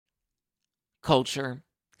Culture,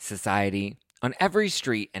 society, on every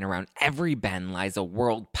street and around every bend lies a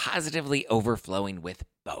world positively overflowing with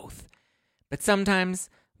both. But sometimes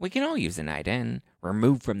we can all use a night in,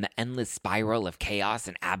 removed from the endless spiral of chaos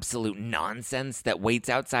and absolute nonsense that waits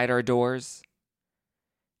outside our doors.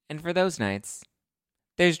 And for those nights,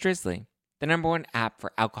 there's Drizzly, the #1 app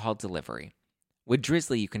for alcohol delivery. With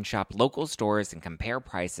Drizzly, you can shop local stores and compare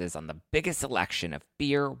prices on the biggest selection of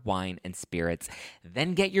beer, wine, and spirits,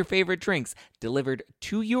 then get your favorite drinks delivered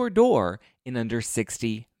to your door in under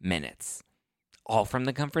 60 minutes. All from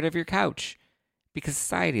the comfort of your couch. Because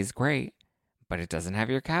society is great, but it doesn't have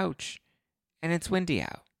your couch. And it's windy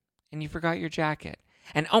out. And you forgot your jacket.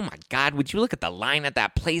 And oh my God, would you look at the line at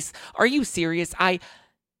that place? Are you serious?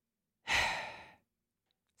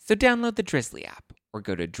 So download the Drizzly app or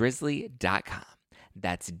go to drizzly.com.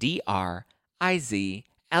 That's DRIZLY.com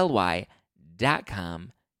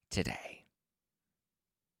today.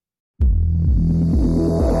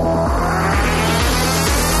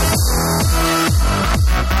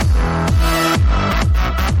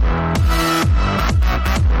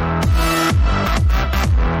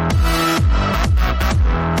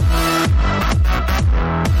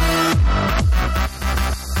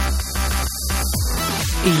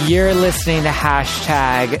 You're listening to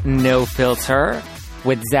 #NoFilter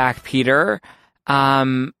with Zach Peter.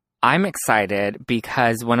 I'm excited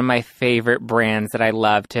because one of my favorite brands that I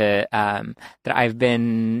love to, that I've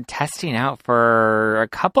been testing out for a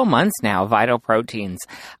couple months now, Vital Proteins,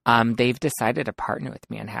 they've decided to partner with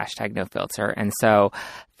me on #NoFilter. And so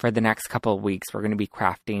for the next couple of weeks, we're going to be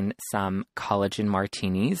crafting some collagen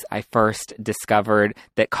martinis. I first discovered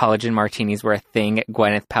that collagen martinis were a thing at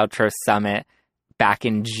Gwyneth Paltrow's summit back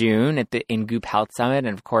in June at the In Goop Health Summit.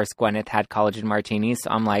 And of course, Gwyneth had collagen martinis.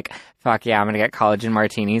 So I'm like, fuck yeah, I'm going to get collagen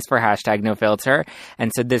martinis for #NoFilter.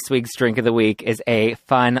 And so this week's drink of the week is a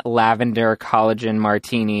fun lavender collagen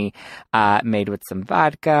martini made with some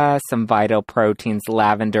vodka, some Vital Proteins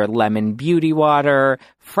lavender lemon beauty water,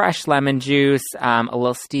 fresh lemon juice, a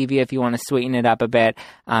little stevia if you want to sweeten it up a bit.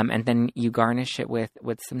 And then you garnish it with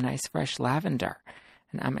some nice fresh lavender.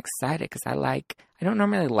 And I'm excited because I don't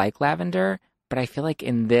normally like lavender, but I feel like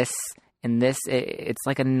in this, it's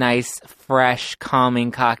like a nice, fresh,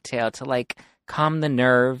 calming cocktail to like calm the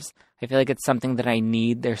nerves. I feel like it's something that I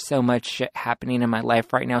need. There's so much shit happening in my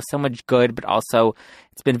life right now, so much good, but also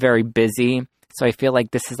it's been very busy. So I feel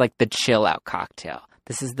like this is like the chill out cocktail.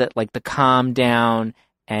 This is the calm down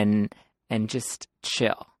and just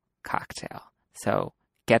chill cocktail. So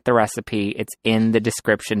get the recipe. It's in the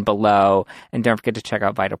description below. And don't forget to check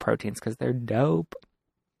out Vital Proteins because they're dope.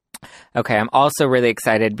 Okay, I'm also really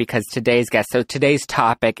excited because today's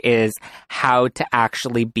topic is how to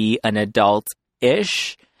actually be an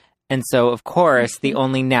adult-ish. And so, of course, the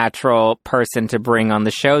only natural person to bring on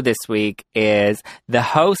the show this week is the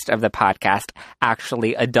host of the podcast,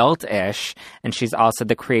 actually adult-ish. And she's also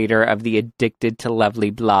the creator of the Addicted to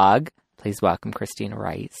Lovely blog. Please welcome Christina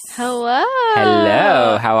Rice. Hello.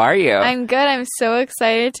 Hello. How are you? I'm good. I'm so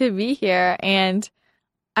excited to be here. And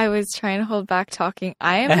I was trying to hold back talking.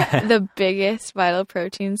 I am the biggest Vital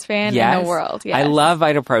Proteins fan in the world. Yes. I love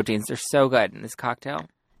Vital Proteins. They're so good in this cocktail.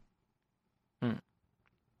 I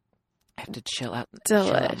have to chill out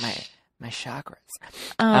my chakras.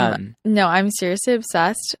 No, I'm seriously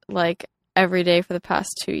obsessed. Like every day for the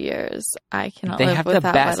past 2 years, I cannot live without Vital Proteins. They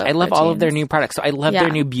have the best. I love all of their new products. So I love their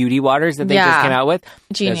new beauty waters that they just came out with.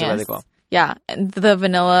 Genius. Those are really cool. Yeah, and the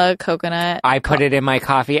vanilla coconut. I put it in my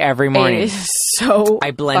coffee every morning. It is so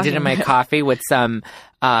I blend it in my coffee with some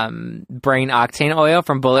brain octane oil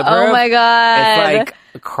from Bulletproof. Oh my God. It's like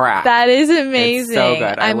crack. That is amazing. It's so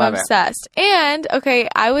good. I'm obsessed. And, okay,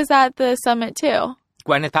 I was at the summit too.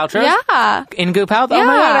 Gwyneth Paltrow? Yeah. In Goop Health? Yeah. Oh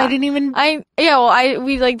my God, I didn't even... we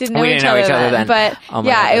didn't know each other then. But oh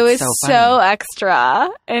God, it was so extra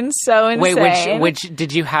and so insane. Wait, which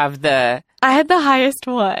did you have the... I had the highest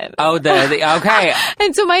one. Oh, okay.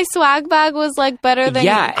 And so my swag bag was like better than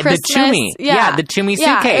Christmas. The Chummy. Yeah, the Chummy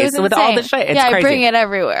suitcase with all the shit. It's crazy. I bring it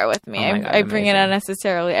everywhere with me. Oh my God, I bring it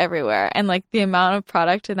unnecessarily everywhere. And like the amount of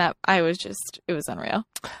product in that, it was unreal.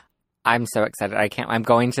 I'm so excited. I'm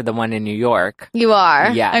going to the one in New York. You are?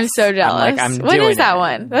 Yes. I'm so jealous. When is that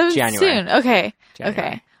one? That was January. Soon. Okay. January.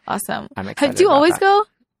 Okay. Awesome. I'm excited. Do you always go?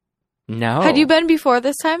 No. Had you been before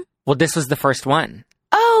this time? Well, this was the first one.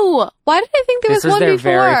 Oh, why did I think there was one before? This was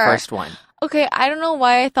their very first one. Okay, I don't know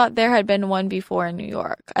why I thought there had been one before in New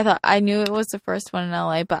York. I knew it was the first one in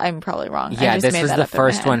LA, but I'm probably wrong. Yeah, this was the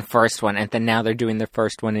first one, and then now they're doing the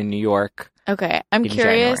first one in New York. Okay, I'm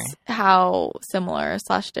curious how similar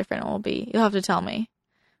 / different it will be. You'll have to tell me,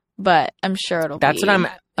 but I'm sure it'll be. That's what I'm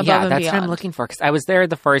above and that's beyond. what I'm looking for. Because I was there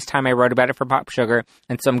the first time I wrote about it for Pop Sugar.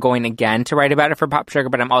 And so I'm going again to write about it for Pop Sugar.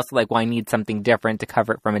 But I'm also like, well, I need something different to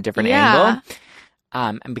cover it from a different angle.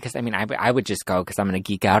 And because, I mean, I would just go because I'm going to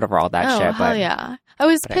geek out over all that shit. Hell yeah. I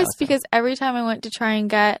was pissed because every time I went to try and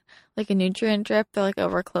get like a nutrient drip, they're like, oh,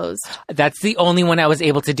 we're closed. That's the only one I was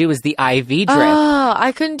able to do is the IV drip. Oh,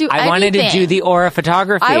 I couldn't do anything. I wanted to do the aura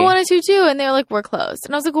photography. I wanted to too. And they were like, we're closed.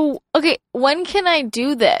 And I was like, well, okay, when can I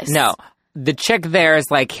do this? No. The chick there is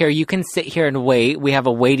like, here, you can sit here and wait. We have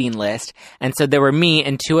a waiting list. And so there were me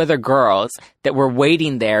and 2 other girls that were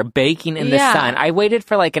waiting there, baking in the sun. I waited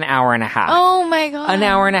for like an hour and a half. Oh my God. An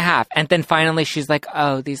hour and a half. And then finally she's like,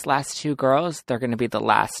 oh, these last 2 girls, they're going to be the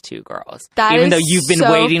last 2 girls. Even though you've been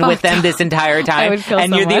waiting with them this entire time.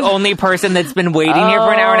 And you're the only person that's been waiting here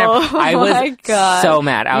for an hour and a half. I was so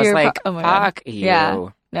mad. I was like, fuck you. Yeah.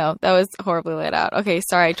 No, that was horribly laid out. Okay,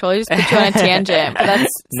 sorry. I totally just put you on a tangent, but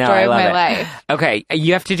that's the story of my life. Okay,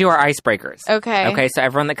 you have to do our icebreakers. Okay. Okay, so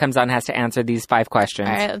everyone that comes on has to answer these 5 questions.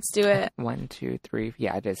 All right, let's do it. 1, 2, 3.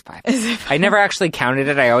 Yeah, it is 5. I never actually counted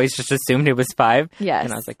it. I always just assumed it was 5. Yes.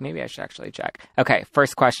 And I was like, maybe I should actually check. Okay,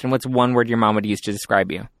 first question. What's one word your mom would use to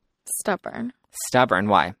describe you? Stubborn. Stubborn.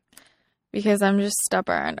 Why? Because I'm just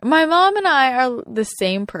stubborn. My mom and I are the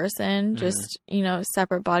same person, just,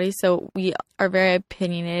 separate bodies. So we are very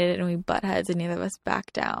opinionated and we butt heads and neither of us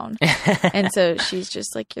back down. And so she's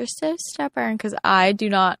just like, you're so stubborn because I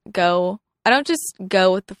don't just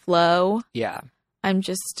go with the flow. Yeah. I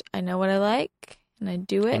know what I like and I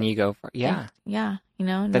do it. And you go for yeah.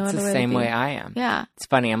 No that's the same way I am. Yeah. It's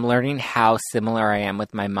funny. I'm learning how similar I am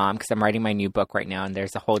with my mom because I'm writing my new book right now and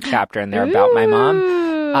there's a whole chapter in there about my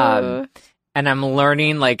mom. And I'm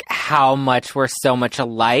learning like how much we're so much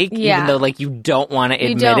alike, even though like you don't want to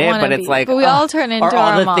admit it, but it's like, but we all turn into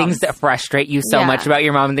all the moms. things that frustrate you so much about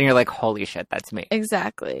your mom, and then you're like, holy shit, that's me.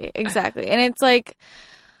 Exactly. And it's like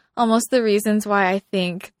almost the reasons why I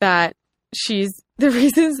think that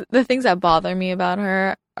the things that bother me about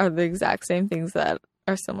her are the exact same things that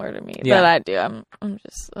are similar to me that I do. I'm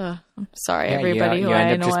sorry, everybody who I annoy.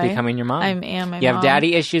 You end up just becoming your mom. I am my You have mom.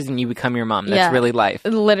 daddy issues and you become your mom. That's really life.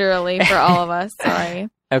 Literally, for all of us. Sorry.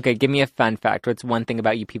 Okay, give me a fun fact. What's one thing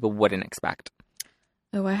about you people wouldn't expect?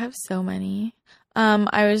 Oh, I have so many.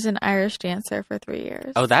 I was an Irish dancer for 3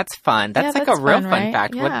 years. Oh, that's fun. That's like a real fun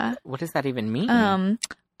fact. Yeah. What does that even mean?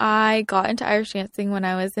 I got into Irish dancing when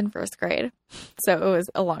I was in 1st grade. So it was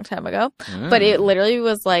a long time ago. But it literally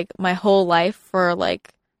was like my whole life for like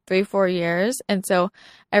 3-4 years. And so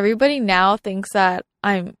everybody now thinks that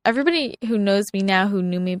everybody who knows me now who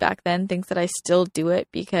knew me back then thinks that I still do it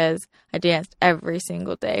because I danced every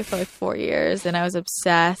single day for like 4 years and I was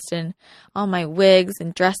obsessed, and all my wigs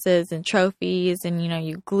and dresses and trophies, and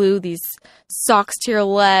you glue these socks to your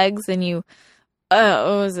legs and it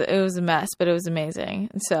was a mess, but it was amazing.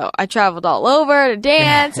 And so I traveled all over to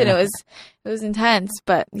dance and it was intense,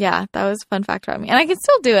 but yeah, that was a fun fact about me. And I can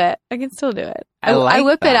still do it. I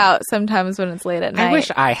whip it out sometimes when it's late at night. I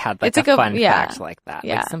wish I had like a fun fact like that.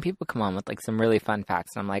 Yeah. Like some people come on with like some really fun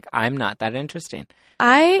facts and I'm like, I'm not that interesting.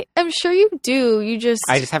 I am sure you do.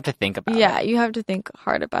 I just have to think about it. Yeah, you have to think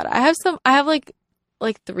hard about it. I have like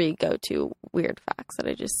 3 go-to weird facts that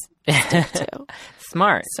I just stick to.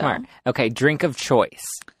 Smart. Okay, drink of choice.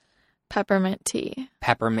 Peppermint tea.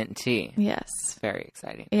 Peppermint tea. Yes. Very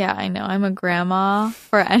exciting. Yeah, I know. I'm a grandma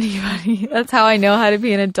for anybody. That's how I know how to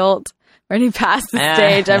be an adult. Already past the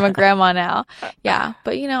stage. I'm a grandma now. Yeah,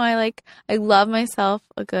 but I love myself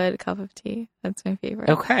a good cup of tea. That's my favorite.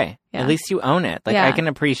 Okay. Yeah. At least you own it. I can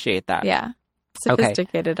appreciate that. Yeah.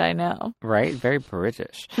 Sophisticated, I know. Right? Very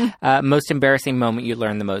British. Most embarrassing moment you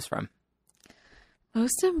learned the most from?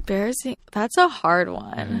 Most embarrassing? That's a hard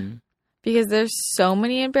one. Mm-hmm. Because there's so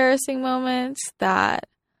many embarrassing moments that...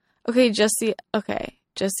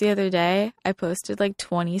 Just the other day, I posted like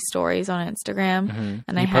 20 stories on Instagram. Mm-hmm.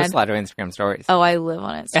 And you post a lot of Instagram stories. Oh, I live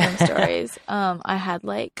on Instagram stories. I had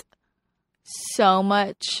like so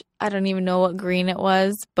much... I don't even know what green it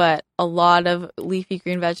was, but a lot of leafy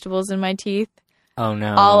green vegetables in my teeth. Oh,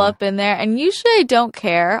 no. All up in there. And usually I don't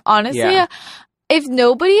care. Honestly, if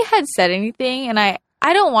nobody had said anything, and I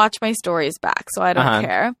don't watch my stories back, so I don't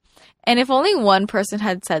care. And if only one person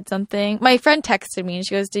had said something, my friend texted me and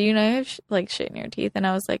she goes, do you know you have like shit in your teeth? And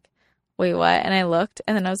I was like, wait, what? And I looked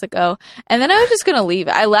and then I was like, oh. And then I was just going to leave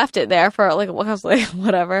it. I left it there for like, I was like,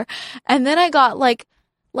 whatever. And then I got like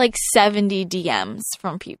 70 DMs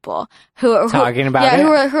from people who are talking about it. Who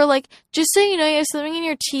are like, just so you know, you have something in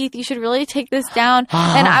your teeth. You should really take this down.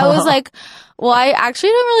 And I was like, well, I actually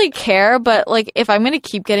don't really care, but like, if I'm gonna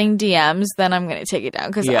keep getting DMs, then I'm gonna take it down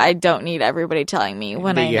because I don't need everybody telling me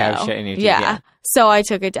when that I you know. have shit in your teeth. Yeah. So I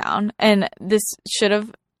took it down, and this should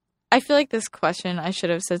have I feel like this question, I should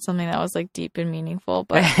have said something that was like deep and meaningful,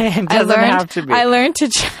 but it doesn't have to be. I learned to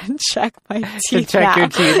check my teeth. To check your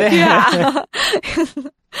teeth. Yeah.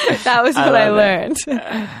 That was what I learned.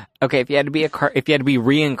 Okay, if you had to be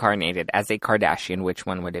reincarnated as a Kardashian, which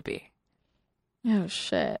one would it be? Oh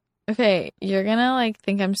shit. Okay, you're gonna like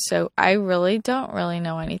think I really don't really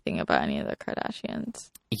know anything about any of the Kardashians.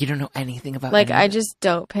 You don't know anything about like any I just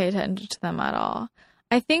don't pay attention to them at all.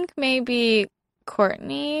 I think maybe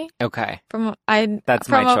Courtney. Okay. That's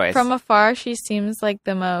my choice. From afar, she seems like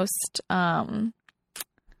the most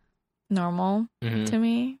normal to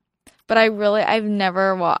me. But I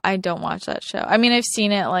don't watch that show. I mean, I've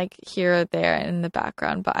seen it like here or there in the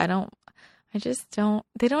background, but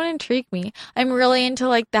they don't intrigue me. I'm really into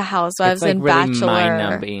like the Housewives and really Bachelor.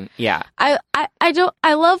 Mind-numbing. Yeah.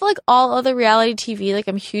 I love like all other reality TV. Like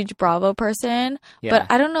I'm a huge Bravo person, but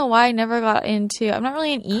I don't know why I never got into. I'm not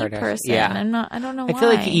really an E person. Yeah. I don't know why. I feel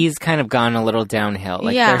like E's kind of gone a little downhill.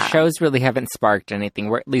 Like their shows really haven't sparked anything.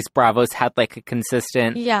 Where at least Bravo's had like a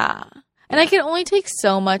consistent. Yeah. And I can only take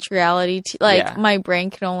so much reality. My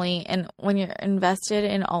brain can only, and when you're invested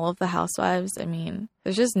in all of the Housewives, I mean,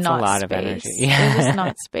 there's just not a lot space. Of energy. There's just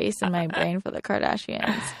not space in my brain for the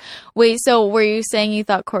Kardashians. Wait, so were you saying you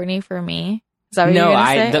thought Kourtney for me? Is that what you were going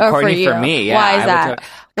to say? The Kourtney for me. Yeah. Why is that?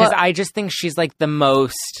 Because I just think she's like the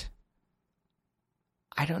most.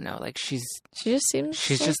 I don't know, like she's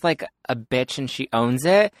just like a bitch and she owns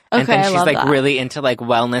it. And then she's like really into like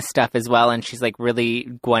wellness stuff as well, and she's like really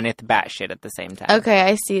Gwyneth batshit at the same time. Okay,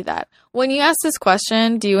 I see that. When you ask this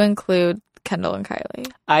question, do you include Kendall and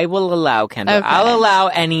Kylie? I will allow Kendall. Okay. I'll allow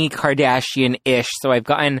any Kardashian-ish. So I've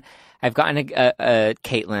gotten a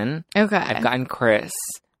Caitlyn. Okay. I've gotten Kris.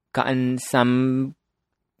 Gotten some,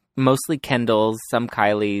 mostly Kendall's, some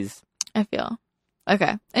Kylie's. I feel.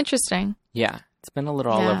 Okay. Interesting. Yeah. It's been a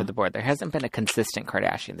little all over the board. There hasn't been a consistent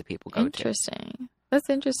Kardashian that people go to. Interesting. That's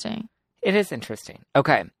interesting. It is interesting.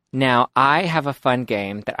 Okay. Now, I have a fun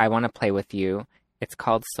game that I want to play with you. It's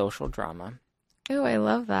called Social Drama. Oh, I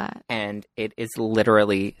love that. And it is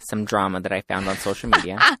literally some drama that I found on social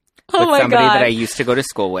media with somebody that I used to go to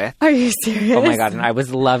school with. Are you serious? Oh my God. And I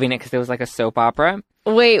was loving it because it was like a soap opera.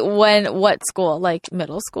 Wait, what school? Like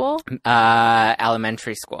middle school?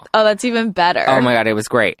 Elementary school. Oh, that's even better. Oh my God. It was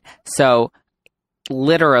great. So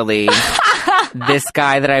literally this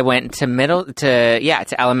guy that I went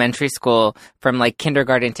to elementary school from like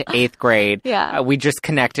kindergarten to 8th grade. Yeah. We just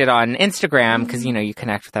connected on Instagram because, you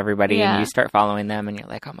connect with everybody and you start following them and you're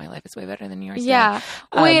like, oh, my life is way better than yours. Yeah.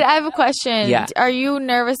 Wait, I have a question. Yeah. Are you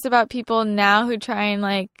nervous about people now who try and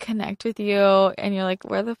like connect with you and you're like,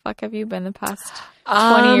 where the fuck have you been the past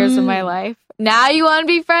 20 years of my life? Now you want to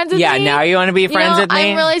be friends with me? Yeah, now you want to be friends with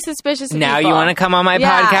me? I'm really suspicious of now people. You want to come on my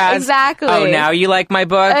podcast? Exactly. Oh, now you like my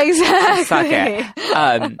book? Exactly. Suck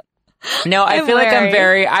it. No, I feel like I'm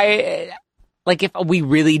very... Like, if we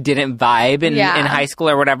really didn't vibe in high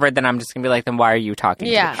school or whatever, then I'm just going to be like, then why are you talking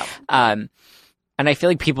to me? And I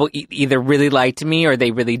feel like people either really liked me or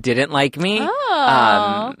they really didn't like me.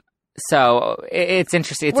 Oh. So it's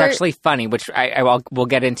interesting. It's actually funny, which we'll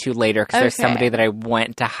get into later because there's somebody that I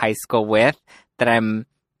went to high school with that I'm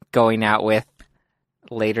going out with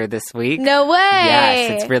later this week. No way.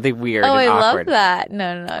 Yes, it's really weird and awkward. Love that.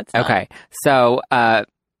 No, it's not. Okay, so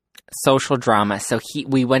social drama. So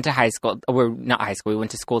we went to high school. We're not high school. We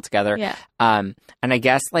went to school together. Yeah. And I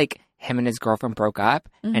guess like him and his girlfriend broke up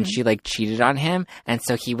and she like cheated on him. And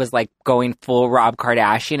so he was like going full Rob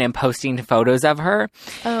Kardashian and posting photos of her.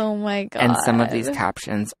 Oh my God. And some of these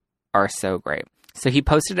captions are so great. So he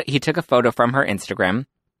took a photo from her Instagram.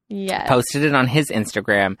 Yes. Posted it on his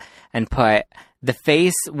Instagram and put the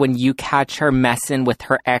face when you catch her messing with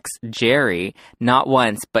her ex Jerry, not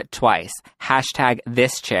once, but twice. Hashtag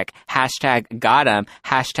this chick. Hashtag got him.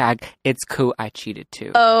 Hashtag it's cool I cheated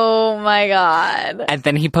too. Oh my God. And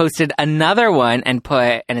then he posted another one and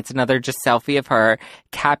it's another just selfie of her.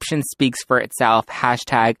 Caption speaks for itself.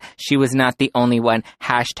 Hashtag she was not the only one.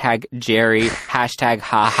 Hashtag Jerry. Hashtag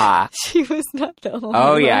haha. She was not the only one.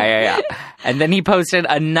 Oh yeah. And then he posted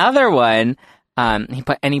another one. He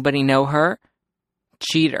put anybody know her?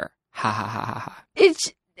 Cheater. Ha ha ha ha ha.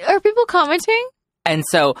 Are people commenting? And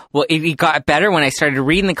so, it got better when I started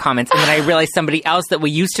reading the comments, and then I realized somebody else that we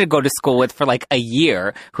used to go to school with for like a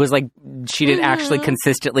year, who was like, she didn't actually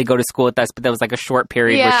consistently go to school with us, but that was like a short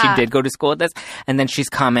period where she did go to school with us. And then she's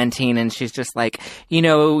commenting, and she's just like,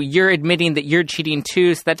 you're admitting that you're cheating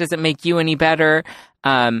too, so that doesn't make you any better.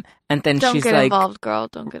 And then Don't she's get like, involved, girl.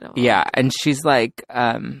 Don't get involved. Yeah, and she's like,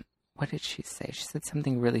 what did she say? She said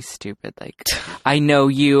something really stupid, like, I know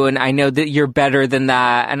you and I know that you're better than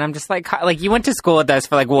that. And I'm just like you went to school with us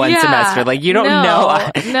for like one semester. Like, you don't know.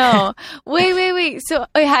 No. Wait. So,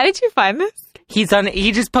 how did you find this? He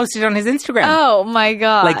just posted on his Instagram. Oh my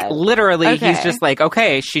God. Like, literally, he's just like,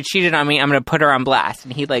 okay, she cheated on me. I'm going to put her on blast.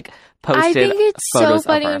 And he like posted I think it's so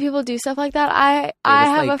funny when people do stuff like that. I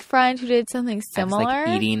have a friend who did something similar. I was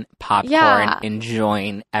like eating popcorn,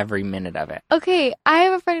 enjoying every minute of it. Okay, I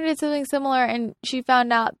have a friend who did something similar, and she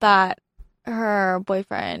found out that her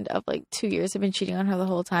boyfriend of like 2 years had been cheating on her the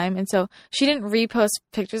whole time. And so she didn't repost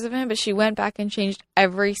pictures of him, but she went back and changed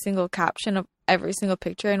every single caption of every single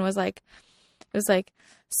picture and was like, it was like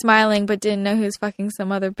smiling but didn't know he was fucking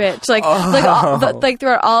some other bitch. Like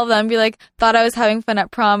throughout all of them, be like, thought I was having fun at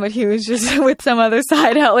prom, but he was just with some other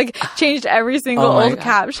side out. Like, changed every single old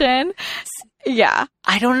caption. Yeah.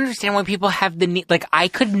 I don't understand why people have the need. Like, I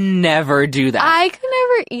could never do that. I could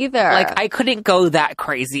never either. Like, I couldn't go that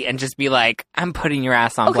crazy and just be like, I'm putting your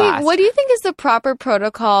ass on blast. Okay, what do you think is the proper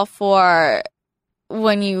protocol for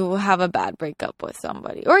when you have a bad breakup with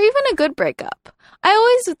somebody? Or even a good breakup? I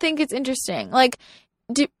always think it's interesting. Like,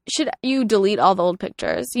 should you delete all the old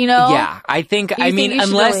pictures, you know? Yeah, I think,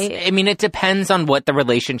 it depends on what the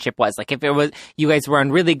relationship was. Like, if it was, you guys were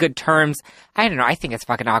on really good terms, I don't know, I think it's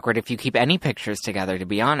fucking awkward if you keep any pictures together, to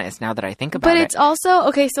be honest, now that I think about it. But it's also,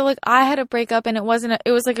 okay, so, like, I had a breakup, and it was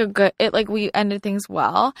like a good, we ended things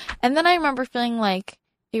well, and then I remember feeling like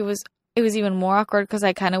it was even more awkward because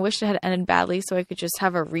I kind of wished it had ended badly so I could just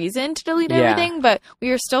have a reason to delete everything, but we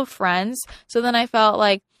were still friends, so then I felt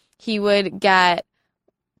like he would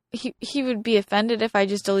be offended if I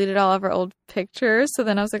just deleted all of our old pictures. So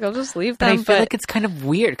then I was like, I'll just leave them. But I feel like it's kind of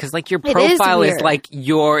weird because like your profile is like who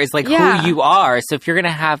you are. So if you're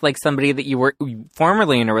gonna have like somebody that you were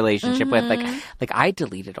formerly in a relationship with, like I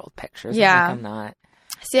deleted old pictures. Yeah, I'm not.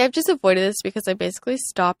 See, I've just avoided this because I basically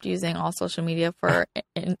stopped using all social media for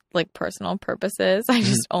like personal purposes. I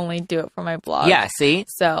just only do it for my blog. Yeah. See.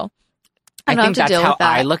 So. I think that's how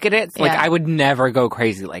I look at it. Like, I would never go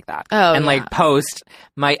crazy like that. Like, post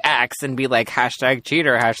my ex and be like, hashtag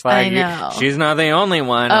cheater, hashtag she's not the only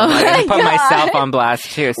one. Oh and put myself on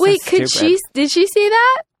blast, too. Wait, did she see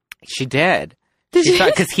that? She did.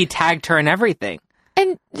 Because he tagged her and everything.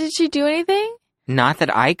 And did she do anything? Not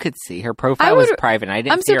that I could see. Her profile was private. I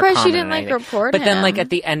didn't see her comment. I'm surprised she didn't, like, report him. But then, like, at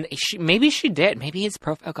the end, maybe she did. Maybe his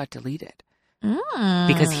profile got deleted.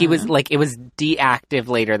 Because he was like, it was deactive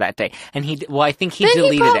later that day, and I think he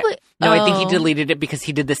deleted it. No, I think he deleted it because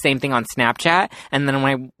he did the same thing on Snapchat, and then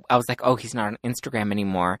when I was like, oh, he's not on Instagram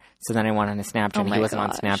anymore, so then I went on his Snapchat, and he wasn't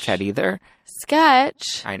on Snapchat either.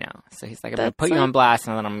 Sketch. I know. So he's like, I'm gonna put you on blast,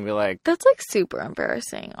 and then I'm gonna be like, that's like super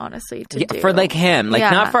embarrassing, honestly, to do for like him, like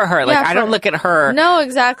not for her. Like I don't look at her. No,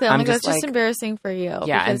 exactly. I'm like, that's just embarrassing for you.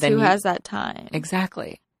 Yeah, because who has that time?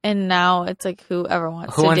 Exactly. And now it's like whoever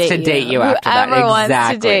wants to date you after that. Whoever wants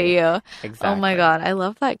to date you. Exactly. Oh my God. I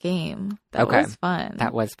love that game. That was fun.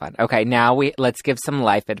 That was fun. Okay. Now let's give some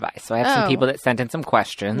life advice. So I have some people that sent in some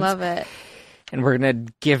questions. Love it. And we're going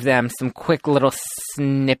to give them some quick little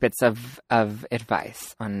snippets of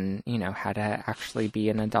advice on, how to actually be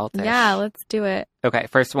an adult-ish. Yeah, let's do it. Okay,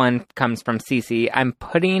 first one comes from Cece. I'm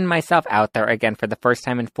putting myself out there again for the first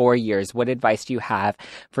time in 4 years. What advice do you have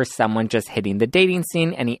for someone just hitting the dating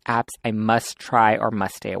scene? Any apps I must try or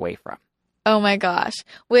must stay away from? Oh my gosh.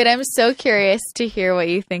 Wait, I'm so curious to hear what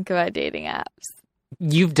you think about dating apps.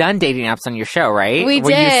 You've done dating apps on your show, right? We did.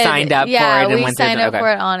 You signed up for it and went through signed up for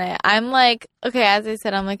it on it. I'm like, okay, as I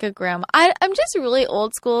said, I'm like a grandma. I'm just really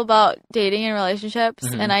old school about dating and relationships,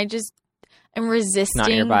 and I'm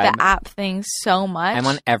resisting the app thing so much. I'm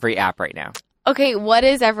on every app right now. Okay, what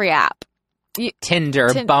is every app?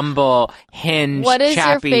 Tinder, Bumble, Hinge, What is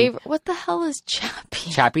Chappie. your favorite? What the hell is Chappie?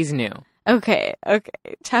 Chappie's new. Okay.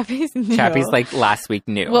 Chappie's new. Chappie's like last week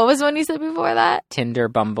new. What was one you said before that? Tinder,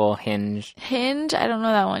 Bumble, Hinge. Hinge? I don't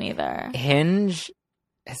know that one either. Hinge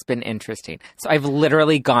has been interesting. So I've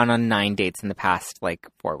literally gone on 9 dates in the past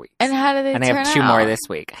 4 weeks. And how did they turn out? And I have 2 more this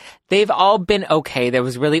week. They've all been okay. There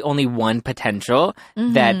was really only one potential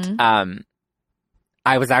that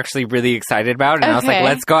I was actually really excited about. And I was like,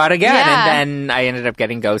 let's go out again. Yeah. And then I ended up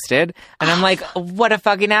getting ghosted. And I'm like, what a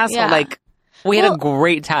fucking asshole. Yeah. We had a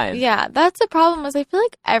great time. Yeah, that's the problem is I feel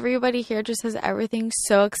like everybody here just has everything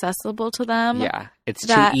so accessible to them. Yeah. It's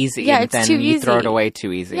too easy. Yeah, and it's then too you easy. throw it away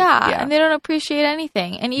too easy. Yeah, and they don't appreciate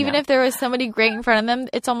anything. And even if there was somebody great in front of them,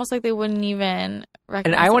 it's almost like they wouldn't even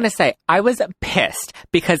recognize And I want to say, I was pissed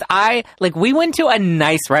because we went to a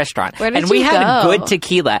nice restaurant. Where did and we you had go? good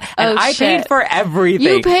tequila. And I paid for everything.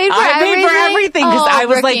 You paid for everything? I paid for everything because I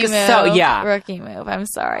was like, Rookie move. I'm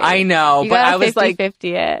sorry. I know, but I was like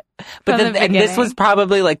 50 it. But and this was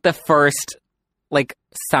probably like the first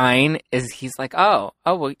sign is he's like, well,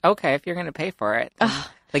 okay, if you're going to pay for it.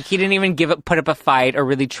 Like he didn't even put up a fight or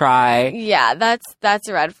really try. Yeah, that's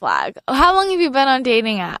a red flag. How long have you been on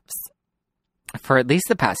dating apps? For at least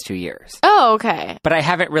the past 2 years. Oh, okay. But I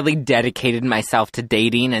haven't really dedicated myself to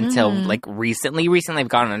dating until recently. Recently I've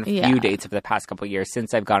gone on a few dates over the past couple of years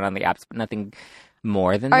since I've gone on the apps, but nothing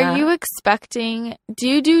more than that. Are you expecting, do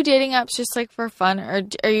you do dating apps just for fun, or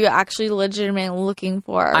are you actually legitimately looking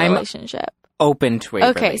for a relationship? Open to a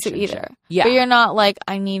relationship. Okay, so either. Yeah. But you're not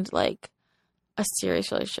I need a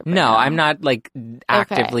serious relationship right now. I'm not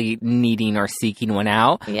actively needing or seeking one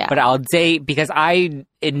out. Yeah. But I'll date because I'm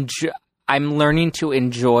learning to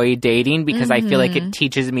enjoy dating because I feel like it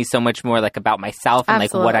teaches me so much more about myself and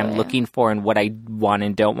what I'm looking for and what I want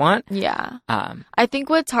and don't want. Yeah. I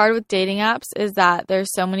think what's hard with dating apps is that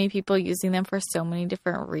there's so many people using them for so many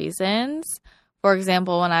different reasons. For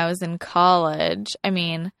example, when I was in college,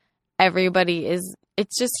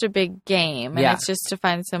 it's just a big game, and it's just to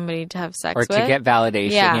find somebody to have sex with. Or to get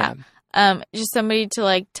validation, yeah. Just somebody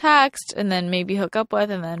to text and then maybe hook up with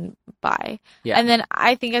and then bye. Yeah. And then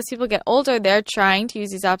I think as people get older, they're trying to use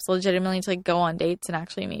these apps legitimately to go on dates and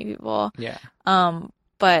actually meet people. Yeah.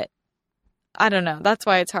 But I don't know. That's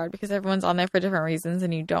why it's hard because everyone's on there for different reasons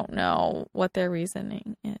and you don't know what their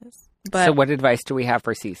reasoning is. But so what advice do we have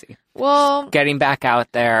for Cece? Well, getting back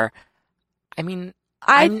out there.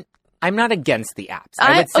 I'm not against the apps.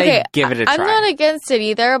 I would say give it a try. I'm not against it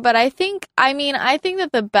either, but I think that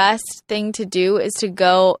the best thing to do is to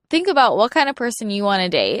go think about what kind of person you want to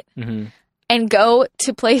date and go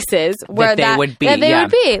to places where they would be.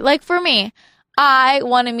 Would be. Like for me, I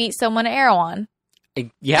want to meet someone at Erewhon.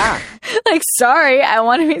 Yeah. Sorry, I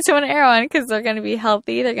want to meet someone at Erewhon because they're going to be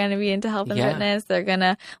healthy. They're going to be into health and fitness. They're going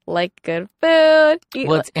to like good food.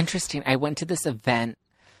 Well, it's interesting. I went to this event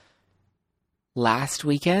last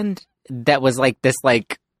weekend that was this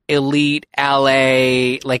elite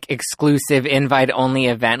LA exclusive invite only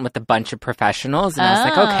event with a bunch of professionals, and I was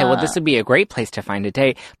like, okay, well this would be a great place to find a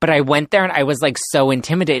date. But I went there and I was so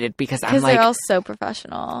intimidated because they're all so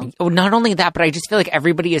professional. Not only that, but I just feel like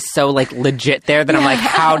everybody is so legit there that I'm like,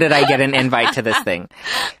 how did I get an invite to this thing?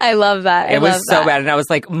 I love that. It was so bad, and I was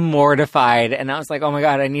mortified, and I was like, oh my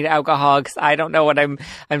god, I need alcohol because I don't know what I'm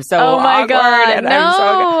so awkward, god, and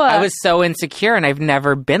no. I was so insecure, and I've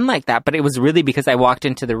never been like that. But it was really because I walked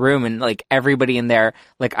into the room and everybody in there,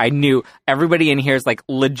 I knew everybody in here is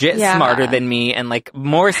legit smarter than me and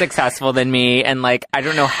more successful than me, and I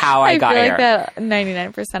don't know how I got here. I feel that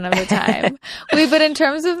 99% of the time. Wait, but in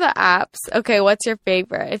terms of the apps, okay, what's your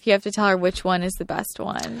favorite? If you have to tell her which one is the best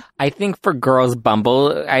one. I think for girls,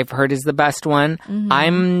 Bumble, I've heard is the best one.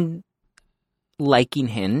 I'm liking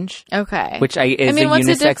Hinge. Okay. Which is a what's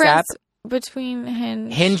the unisex difference app. Between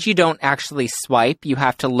Hinge, you don't actually swipe. You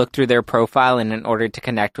have to look through their profile, and in order to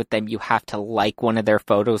connect with them, you have to like one of their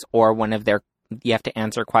photos or you have to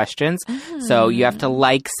answer questions. So you have to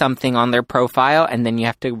like something on their profile, and then you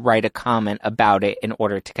have to write a comment about it in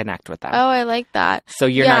order to connect with them. Oh, I like that. So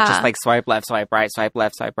you're not just swipe left, swipe right, swipe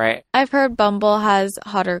left, swipe right. I've heard Bumble has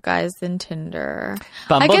hotter guys than Tinder.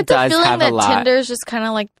 Bumble I get the does feeling have that a lot. Tinder's just kind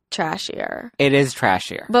of trashier. It is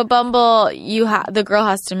trashier. But Bumble, the girl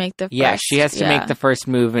has to make the first. Yeah, she has to make the first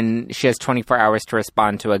move, and she has 24 hours to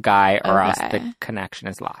respond to a guy, or else the connection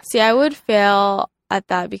is lost. See, I would fail at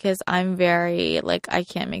that because I'm very I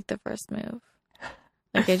can't make the first move.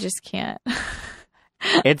 I just can't.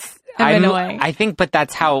 I'm annoying. I think, but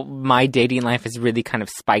that's how my dating life has really kind of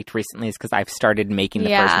spiked recently, is because I've started making the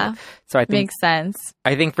first move. So I think makes sense.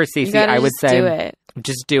 I think for Cece, I would say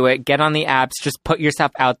just do it. Get on the apps. Just put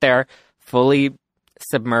yourself out there, fully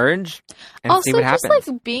submerge, and see what happens.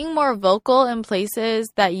 Also, just being more vocal in places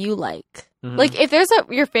that you like. If there's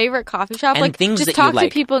your favorite coffee shop, and just talk to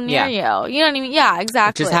people near you. You know what I mean? Yeah,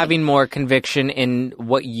 exactly. Just having more conviction in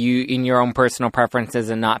in your own personal preferences,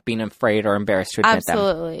 and not being afraid or embarrassed to admit them.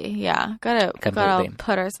 Absolutely, yeah. Gotta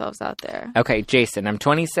put ourselves out there. Okay, Jason, I'm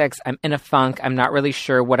 26. I'm in a funk. I'm not really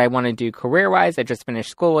sure what I want to do career-wise. I just finished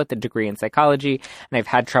school with a degree in psychology, and I've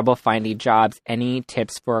had trouble finding jobs. Any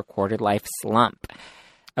tips for a quarter-life slump?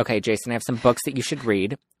 Okay, Jason, I have some books that you should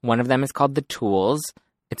read. One of them is called The Tools.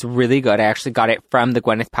 It's really good. I actually got it from the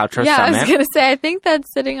Gwyneth Paltrow Yeah, Summit. I was going to say, I think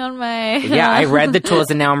that's sitting on my... Yeah, I read The Tools,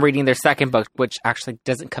 and now I'm reading their second book, which actually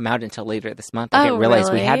doesn't come out until later this month. I didn't realize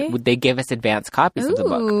really? they gave us advanced copies of the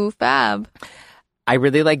book. Ooh, fab. I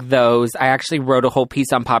really like those. I actually wrote a whole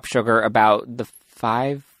piece on Pop Sugar about the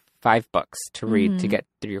five books to read to get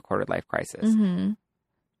through your quarter life crisis. Mm-hmm.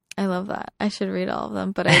 I love that. I should read all of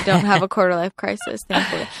them, but I don't have a quarter life crisis,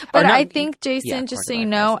 thankfully. But I think, Jason, just so you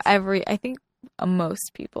know, I think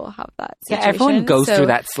most people have that situation. Yeah, everyone goes through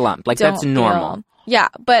that slump. Like, that's normal. Yeah,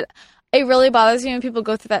 but it really bothers me when people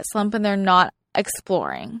go through that slump and they're not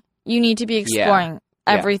exploring. You need to be exploring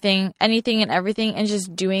everything, anything and everything, and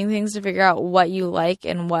just doing things to figure out what you like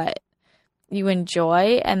and what you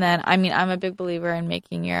enjoy. And then, I mean, I'm a big believer in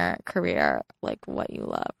making your career like what you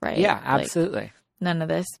love, right? Yeah, absolutely. Like, none of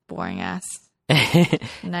this boring ass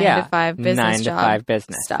 9-to-5 business job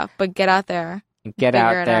stuff. But get out there. Get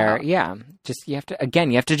out there. Yeah. Just you have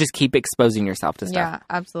to just keep exposing yourself to stuff. Yeah,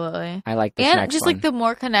 absolutely. I like this and next just one. like the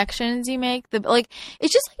more connections you make,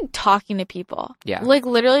 it's just like talking to people. Yeah. Like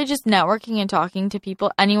literally just networking and talking to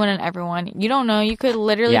people, anyone and everyone. You don't know. You could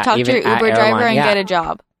literally talk to your Uber driver and get a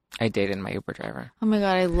job. I dated my Uber driver. Oh my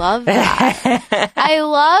God, I love that. I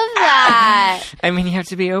love that. I mean, you have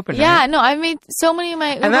to be open. Yeah, right? no, I've made so many of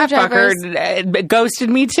my Uber and that drivers. fucker ghosted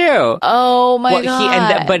me too. Oh my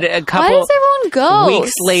God. But a couple Why does everyone ghost?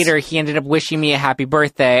 weeks later, he ended up wishing me a happy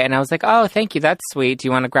birthday. And I was like, oh, thank you. That's sweet. Do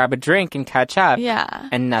you want to grab a drink and catch up? Yeah.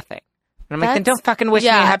 And nothing. And I'm like, then don't fucking wish me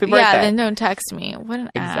a happy birthday. Yeah, then don't text me. What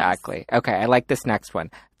an ass. Exactly. Okay, I like this next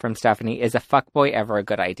one from Stephanie. Is a fuckboy ever a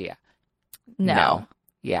good idea? No.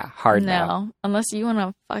 Yeah, hard no. No, unless you want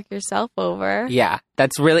to fuck yourself over. Yeah,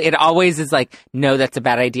 that's really, it always is like, no, that's a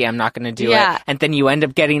bad idea. I'm not going to do it. And then you end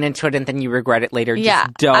up getting into it and then you regret it later. Yeah,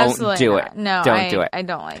 just don't do it. No, don't do it. I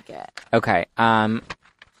don't like it. Okay,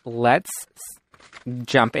 let's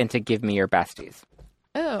jump into give me your besties.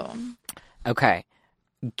 Oh. Okay,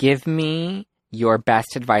 give me your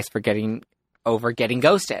best advice for getting over getting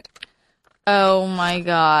ghosted. Oh my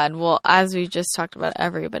God. Well, as we just talked about,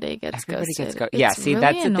 everybody gets ghosted. Yeah, see, really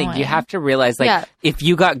that's annoying. the thing. You have to realize, like, if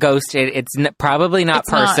you got ghosted, it's probably not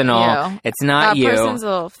personal. Not you. It's not you. That person's a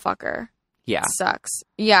little fucker. Yeah. Sucks.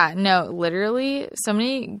 Yeah, no, literally,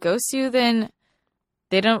 somebody ghosts you, then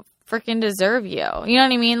they don't freaking deserve you. You know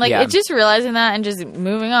what I mean? Like, it's just realizing that and just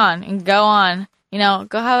moving on and go on. You know,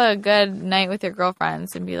 go have a good night with your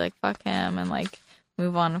girlfriends and be like, fuck him, and, like,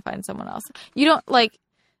 move on and find someone else. You don't, like...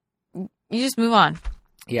 You just move on.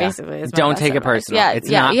 Yeah. Basically, don't take it personal. Yeah, it's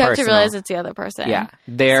not you have personal. to realize it's the other person. Yeah,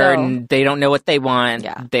 they don't know what they want.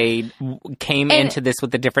 Yeah. They came into this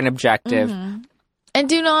with a different objective. Mm-hmm. And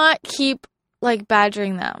do not keep like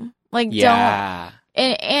badgering them. Like don't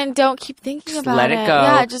and don't keep thinking about let it go.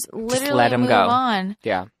 Yeah, just literally let them move go. on.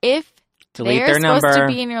 Yeah. If delete they're their number, supposed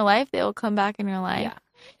to be in your life, they will come back in your life. Yeah.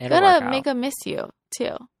 You gotta make them miss you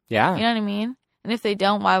too. Yeah. You know what I mean? And if they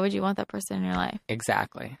don't, why would you want that person in your life?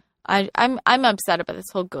 Exactly. I'm upset about this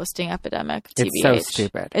whole ghosting epidemic. TBH. It's so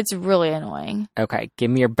stupid. It's really annoying. Okay, give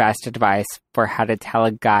me your best advice for how to tell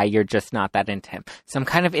a guy you're just not that into him. So I'm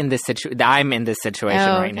kind of in this I'm in this situation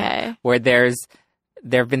right now where there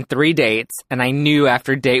have been 3 dates, and I knew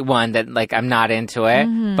after date 1 that like I'm not into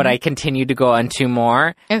it, but I continued to go on 2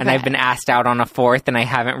 more, and I've been asked out on a 4th, and I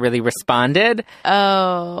haven't really responded.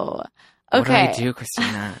 Oh, okay. What do I do,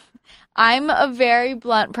 Christina? I'm a very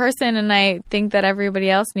blunt person, and I think that everybody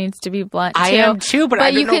else needs to be blunt too. I am too, but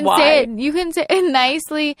I don't know why. You can say it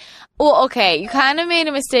nicely. Well, okay, you kind of made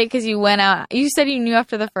a mistake because you went out. You said you knew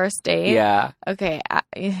after the first date. Yeah. Okay,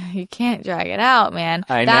 you can't drag it out, man.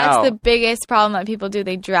 I know. That's the biggest problem that people do.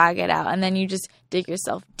 They drag it out, and then you just dig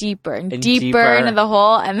yourself deeper and deeper into the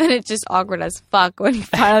hole, and then it's just awkward as fuck when you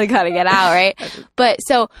finally got to get out, right? But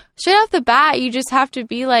so straight off the bat, you just have to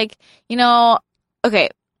be like, okay.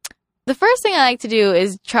 The first thing I like to do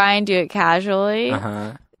is try and do it casually,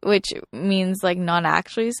 which means like not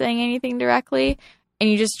actually saying anything directly, and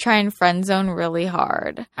you just try and friend zone really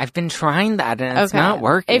hard. I've been trying that, and it's not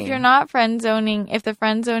working. If you're not friend zoning, if the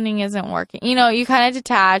friend zoning isn't working, you kind of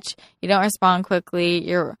detach, you don't respond quickly,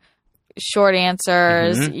 you're short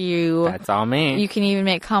answers, that's all me. You can even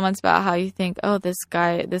make comments about how you think, oh, this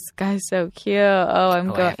guy's so cute. Oh, I'm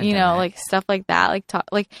going, like stuff like that.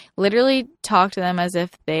 Like literally talk to them as if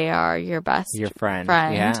they are your friend.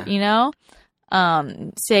 Yeah.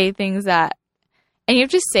 Say things that, and you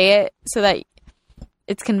have to say it so that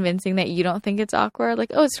it's convincing that you don't think it's awkward.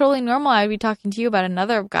 Like, oh, it's totally normal. I'd be talking to you about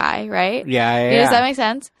another guy, right? Yeah. Does that make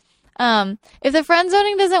sense? If the friend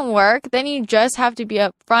zoning doesn't work, then you just have to be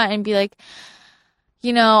upfront and be like,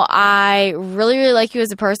 I really, really like you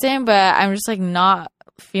as a person, but I'm just like not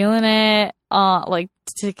feeling it. like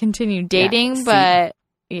to continue dating, but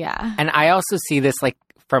yeah. And I also see this like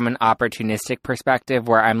from an opportunistic perspective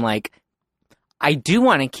where I'm like, I do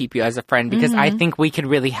want to keep you as a friend because I think we could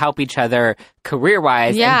really help each other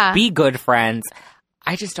career-wise and be good friends.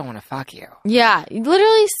 I just don't want to fuck you. Yeah,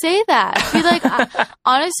 literally say that. Be like,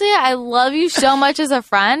 honestly, I love you so much as a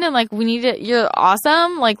friend, and like we need to. You're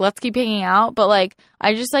awesome. Like, let's keep hanging out. But like,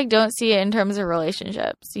 I just like don't see it in terms of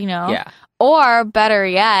relationships. You know? Yeah. Or better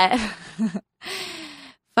yet,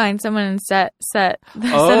 find someone and set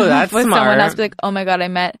that's with smart. someone else. Be like, oh my god, I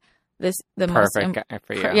met the perfect guy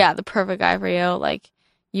for you. Yeah, the perfect guy for you. Like,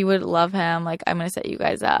 you would love him. Like, I'm gonna set you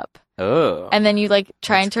guys up. Oh. And then you like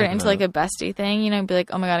try and turn it into like a bestie thing, you know, be like,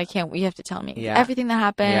 oh my god, I can't. You have to tell me everything that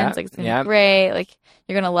happens. Like, it's gonna be great. Like,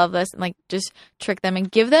 you're gonna love this, and like just trick them and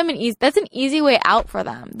give them that's an easy way out for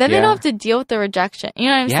them. Then they don't have to deal with the rejection. You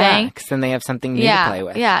know what I'm saying? Because then they have something new to play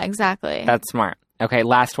with. Yeah, exactly. That's smart. Okay,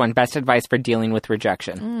 last one. Best advice for dealing with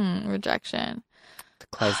rejection. Rejection. To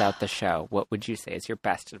close out the show, what would you say is your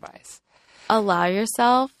best advice? Allow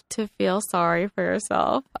yourself to feel sorry for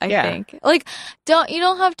yourself. I think, like, you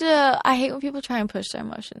don't have to. I hate when people try and push their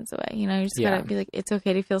emotions away. You know, you just gotta be like, it's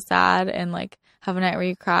okay to feel sad and like have a night where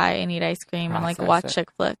you cry and eat ice cream and like watch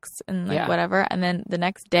chick flicks and like whatever. And then the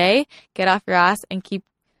next day, get off your ass and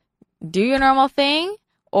do your normal thing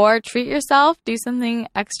or treat yourself, do something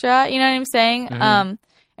extra. You know what I'm saying? And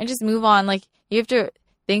just move on. Like, you have to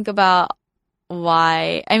think about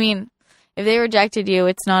why. I mean, if they rejected you,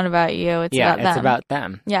 it's not about you. It's about them. It's about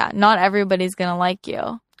them. Yeah, not everybody's going to like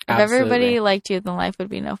you. If everybody liked you, then life would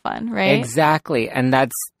be no fun, right? Exactly. And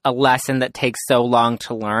that's a lesson that takes so long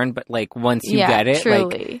to learn, but like once you get it,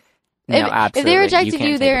 truly. Like, absolutely. If they rejected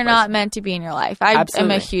you, they're not meant to be in your life. I am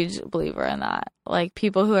a huge believer in that. Like,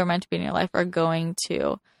 people who are meant to be in your life are going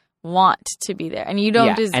to want to be there, and you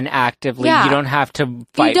don't just and actively you don't have to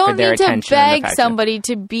fight for their attention. You don't need to beg somebody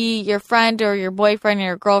to be your friend or your boyfriend or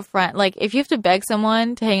your girlfriend. Like, if you have to beg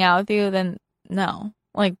someone to hang out with you, then no,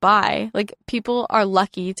 like, bye. Like, people are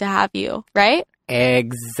lucky to have you, right?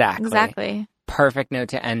 Exactly. Perfect note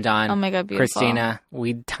to end on. Oh my god, beautiful. Christina,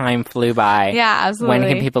 time flew by. Yeah, absolutely. When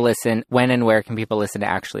can people listen? When and where can people listen to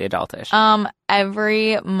Actually Adultish?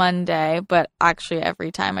 Every Monday, but actually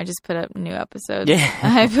every time. I just put up new episodes.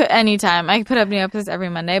 Yeah. Anytime. I put up new episodes every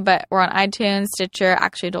Monday, but we're on iTunes, Stitcher,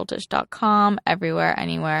 actuallyadultish.com, everywhere,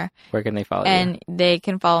 anywhere. Where can they follow you? And they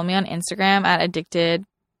can follow me on Instagram at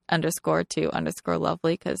addicted_to_lovely,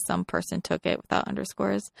 because some person took it without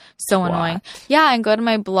underscores. So annoying. Yeah, and go to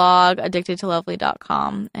my blog,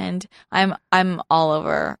 addictedtolovely.com, and I'm all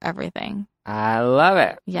over everything. I love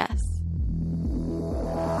it. Yes.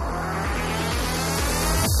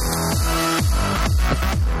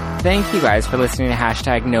 Thank you guys for listening to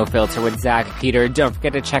 #NoFilter with Zach Peter. Don't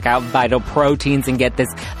forget to check out Vital Proteins and get this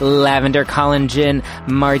lavender collagen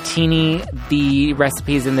martini. The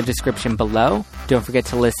recipe is in the description below. Don't forget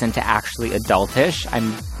to listen to Actually Adultish.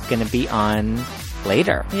 I'm going to be on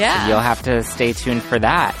later. Yeah. So you'll have to stay tuned for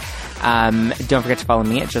that. Don't forget to follow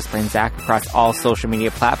me at Just Plain Zach across all social media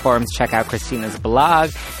platforms. Check out Christina's blog.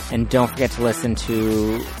 And don't forget to listen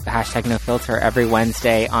to #NoFilter every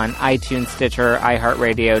Wednesday on iTunes, Stitcher,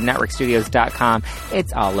 iHeartRadio, NetworkStudios.com.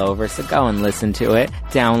 It's all over, so go and listen to it.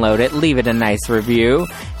 Download it. Leave it a nice review.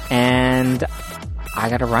 And I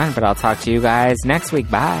gotta run, but I'll talk to you guys next week.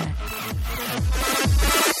 Bye.